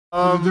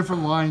The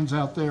different lines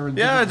out there. And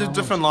yeah, the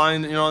different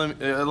line. You know,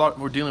 a lot.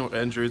 We're dealing with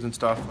injuries and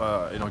stuff.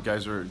 You know,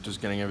 guys are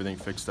just getting everything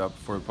fixed up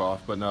before the playoff.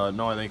 But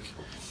no, I think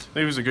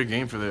it was a good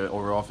game for the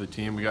overall for the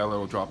team. We got a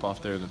little drop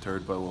off there in the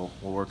third, but we'll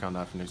work on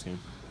that for next game.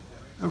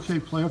 Okay,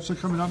 playoffs are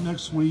coming up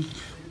next week.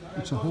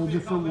 It's a whole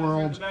different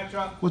world.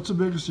 What's the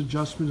biggest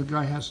adjustment a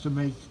guy has to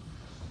make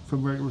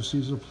from regular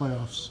season to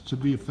playoffs to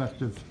be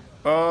effective?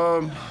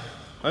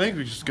 I think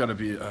we just got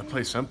to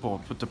play simple,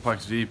 put the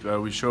pucks deep.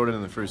 We showed it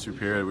in the first two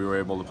period. We were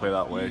able to play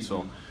that way.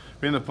 So,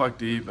 being the puck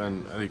deep,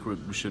 and I think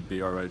we should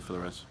be all right for the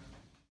rest.